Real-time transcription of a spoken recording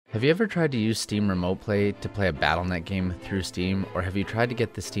Have you ever tried to use Steam Remote Play to play a BattleNet game through Steam, or have you tried to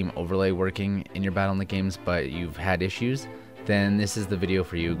get the Steam overlay working in your BattleNet games but you've had issues? Then this is the video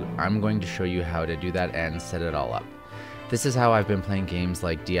for you. I'm going to show you how to do that and set it all up. This is how I've been playing games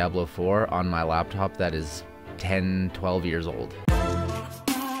like Diablo 4 on my laptop that is 10-12 years old.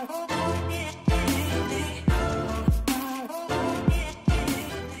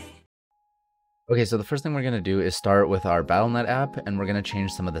 Okay, so the first thing we're going to do is start with our BattleNet app, and we're going to change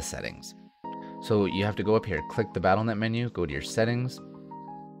some of the settings. So you have to go up here, click the BattleNet menu, go to your settings.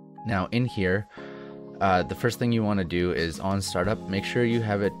 Now in here, the first thing you want to do is on startup, make sure you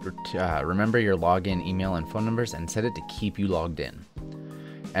have it, remember your login, email, and phone numbers, and set it to keep you logged in.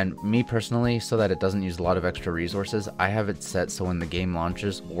 And me personally, so that it doesn't use a lot of extra resources, I have it set so when the game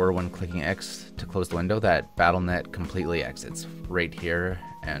launches or when clicking X to close the window, that BattleNet completely exits right here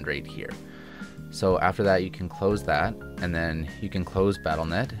and right here. So after that, you can close that, and then you can close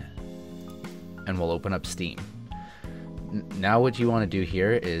BattleNet, and we'll open up Steam. Now what you want to do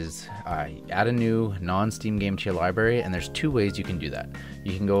here is add a new non-Steam game to your library, and there's two ways you can do that.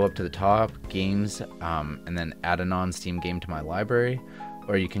 You can go up to the top, Games, and then add a non-Steam game to my library,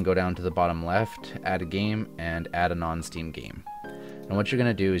 or you can go down to the bottom left, add a game, and add a non-Steam game. And what you're going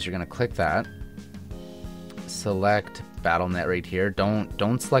to do is you're going to click that, select BattleNet right here.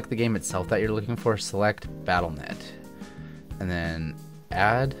 Don't select the game itself that you're looking for, select BattleNet, and then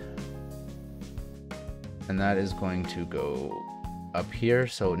add, and that is going to go up here.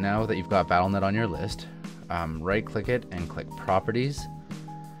 So now that you've got BattleNet on your list, right click it and click properties.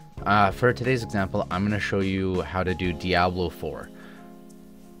 For today's example, I'm going to show you how to do Diablo 4.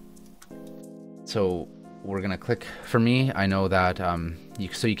 So we're going to click, for me, I know that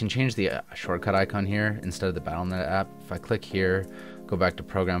so you can change the shortcut icon here instead of the BattleNet app. If I click here, go back to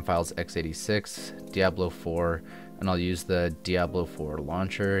program files x86, Diablo 4, and I'll use the Diablo 4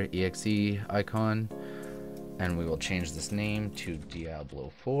 launcher exe icon, and we will change this name to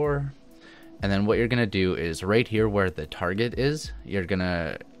Diablo 4. And then what you're going to do is right here where the target is, you're going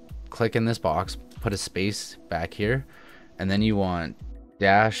to click in this box, put a space back here, and then you want --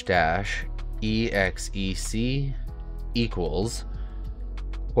 exec equals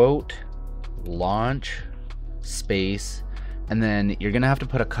quote launch space, and then you're gonna have to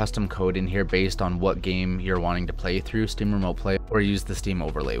put a custom code in here based on what game you're wanting to play through Steam Remote Play or use the Steam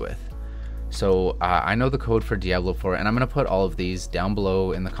overlay with. So I know the code for Diablo 4, and I'm gonna put all of these down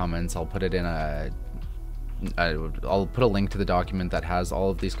below in the comments. I'll put it in I'll put a link to the document that has all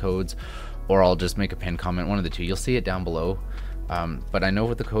of these codes, or I'll just make a pinned comment, one of the two. You'll see it down below. But I know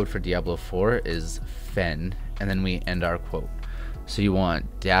what the code for Diablo 4 is fen, and then we end our quote. So you want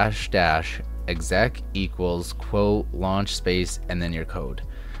 -- exec equals quote launch space and then your code.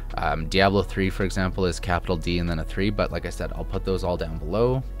 Diablo 3, for example, is capital D and then a 3, but like I said, I'll put those all down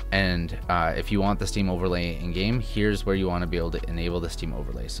below. And if you want the Steam overlay in game, here's where you want to be able to enable the Steam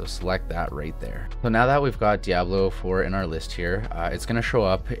overlay. So select that right there. So now that we've got Diablo 4 in our list here, it's going to show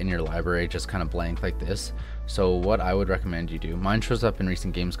up in your library just kind of blank like this. So what I would recommend you do, mine shows up in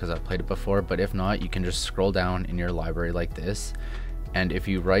recent games because I've played it before, but if not, you can just scroll down in your library like this. And if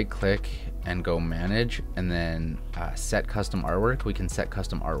you right click and go manage and then set custom artwork, we can set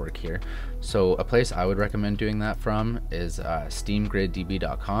custom artwork here. So a place I would recommend doing that from is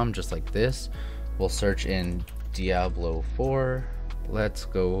steamgriddb.com, just like this. We'll search in Diablo 4. Let's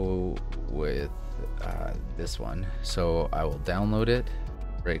go with this one. So I will download it,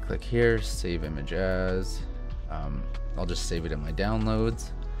 right click here, save image as. I'll just save it in my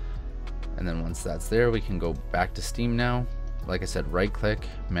downloads. And then once that's there, we can go back to Steam now. Like I said, right click,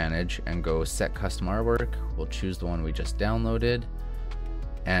 manage, and go set custom artwork. We'll choose the one we just downloaded.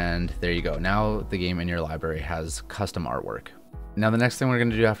 And there you go. Now the game in your library has custom artwork. Now the next thing we're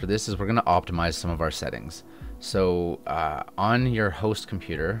going to do after this is we're going to optimize some of our settings. So on your host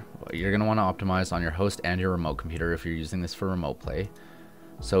computer, you're going to want to optimize on your host and your remote computer if you're using this for remote play.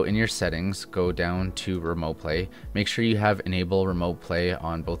 So in your settings, go down to remote play. Make sure you have enable remote play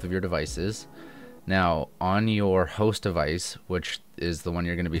on both of your devices. Now on your host device, which is the one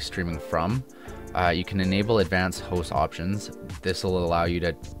you're going to be streaming from, you can enable advanced host options. This will allow you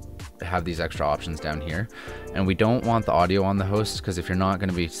to have these extra options down here. And we don't want the audio on the host, because if you're not going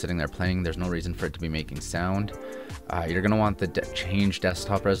to be sitting there playing, there's no reason for it to be making sound. You're going to want the change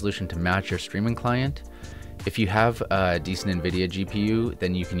desktop resolution to match your streaming client. If you have a decent NVIDIA GPU,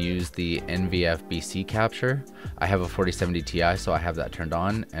 then you can use the NVFBC capture. I have a 4070 Ti, so I have that turned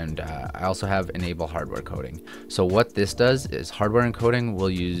on, and I also have enable hardware coding. So what this does is hardware encoding will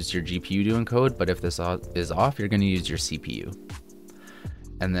use your GPU to encode, but if this is off, you're going to use your CPU.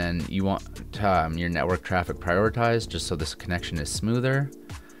 And then you want your network traffic prioritized just so this connection is smoother.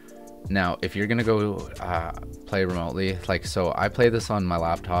 Now, if you're gonna go play remotely, like, so I play this on my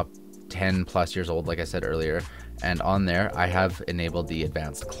laptop, 10 plus years old, like I said earlier, and on there I have enabled the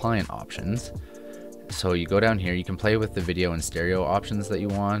advanced client options. So you go down here, you can play with the video and stereo options that you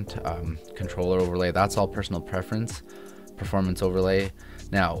want, controller overlay, that's all personal preference, performance overlay.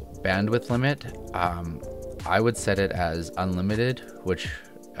 Now, bandwidth limit, I would set it as unlimited, which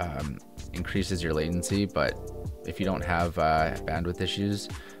increases your latency, but if you don't have bandwidth issues,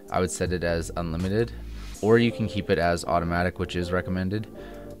 I would set it as unlimited, or you can keep it as automatic, which is recommended.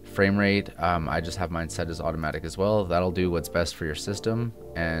 Frame rate, I just have mine set as automatic as well. That'll do what's best for your system,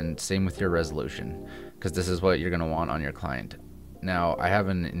 and same with your resolution, because this is what you're going to want on your client. Now, I have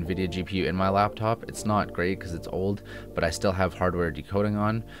an NVIDIA GPU in my laptop. It's not great because it's old, but I still have hardware decoding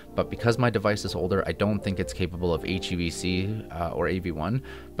on. But because my device is older, I don't think it's capable of HEVC or AV1.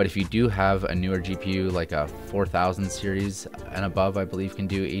 But if you do have a newer GPU, like a 4000 series and above, I believe can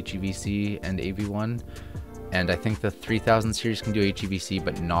do HEVC and AV1. And I think the 3000 series can do HEVC,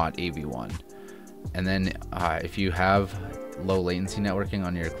 but not AV1. And then if you have low latency networking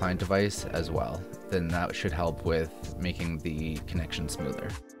on your client device as well, then that should help with making the connection smoother.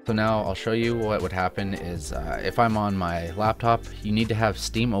 So now I'll show you what would happen is if I'm on my laptop, you need to have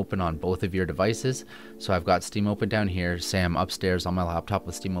Steam open on both of your devices. So I've got Steam open down here. Say I'm upstairs on my laptop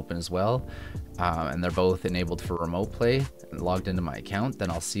with Steam open as well. And they're both enabled for remote play and logged into my account. Then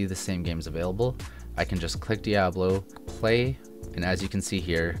I'll see the same games available. I can just click Diablo, play, and as you can see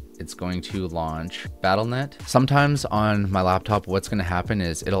here, it's going to launch BattleNet. Sometimes on my laptop, what's going to happen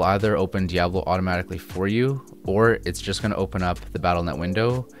is it'll either open Diablo automatically for you, or it's just going to open up the BattleNet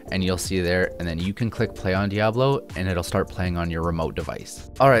window and you'll see there, and then you can click play on Diablo and it'll start playing on your remote device.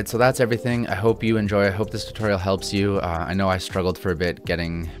 All right, so that's everything. I hope you enjoy. I hope this tutorial helps you. I know I struggled for a bit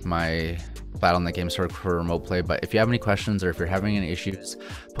getting my BattleNet game to work for remote play, but if you have any questions or if you're having any issues,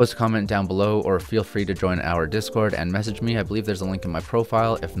 post a comment down below or feel free to join our Discord and message me. I believe there's a link in my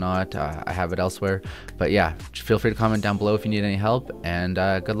profile. If not, I have it elsewhere. But yeah, feel free to comment down below if you need any help, and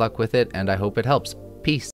good luck with it, and I hope it helps. Peace.